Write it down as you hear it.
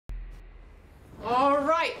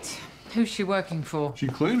Right. Who's she working for? She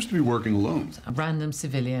claims to be working alone. A random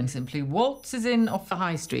civilian simply waltzes in off the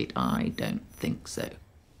high street. I don't think so.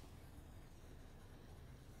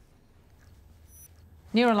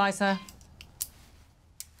 Neuralizer.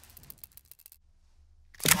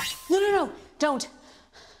 No, don't.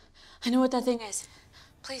 I know what that thing is.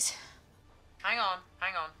 Please. Hang on.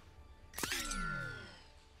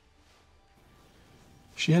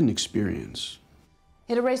 She had an experience.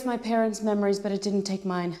 It erased my parents' memories, but it didn't take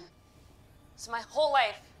mine. So my whole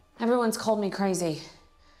life, everyone's called me crazy.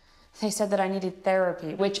 They said that I needed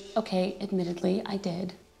therapy, which, okay, admittedly, I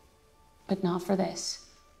did. But not for this.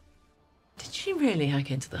 Did she really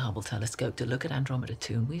hack into the Hubble telescope to look at Andromeda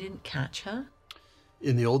 2 and we didn't catch her?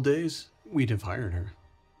 In the old days, we'd have hired her.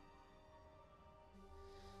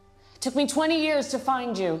 It took me 20 years to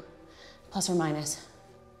find you, plus or minus.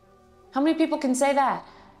 How many people can say that?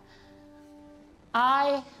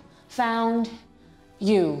 I found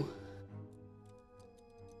you.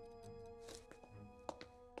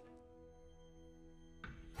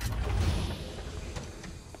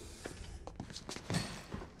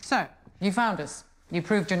 So, you found us. You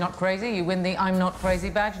proved you're not crazy. You win the I'm not crazy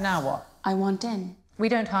badge. Now what? I want in. We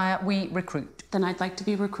don't hire, we recruit. Then I'd like to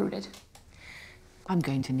be recruited. I'm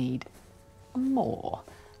going to need more.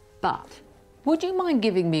 But would you mind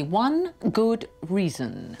giving me one good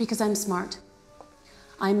reason? Because I'm smart.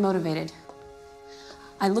 I'm motivated.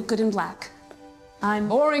 I look good in black. I'm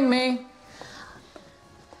Boring me.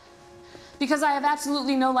 Because I have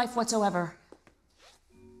absolutely no life whatsoever.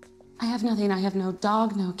 I have nothing. I have no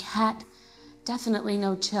dog, no cat, definitely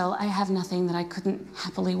no chill. I have nothing that I couldn't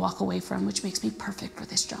happily walk away from, which makes me perfect for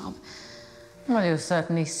this job. Well, you're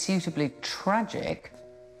certainly suitably tragic.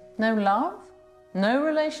 No love? No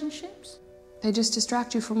relationships? They just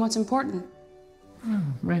distract you from what's important. Oh,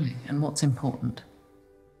 really? And what's important?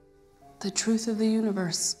 The truth of the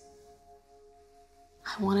universe.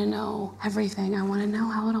 I want to know everything. I want to know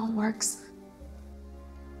how it all works.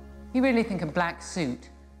 You really think a black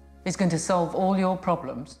suit is going to solve all your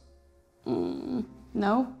problems?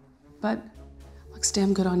 No, but looks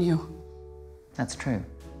damn good on you. That's true.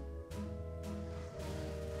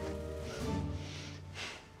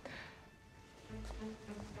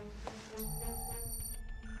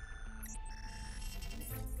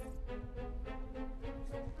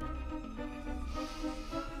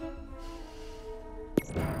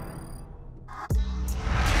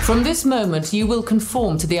 From this moment, you will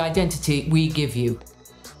conform to the identity we give you.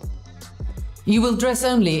 You will dress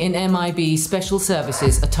only in MIB Special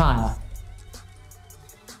Services attire.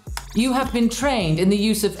 You have been trained in the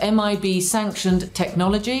use of MIB-sanctioned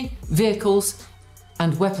technology, vehicles,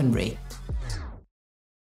 and weaponry.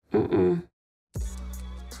 You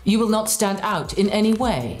will not stand out in any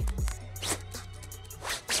way.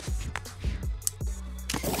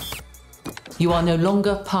 You are no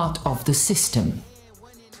longer part of the system.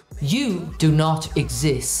 You do not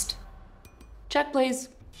exist. Check, please.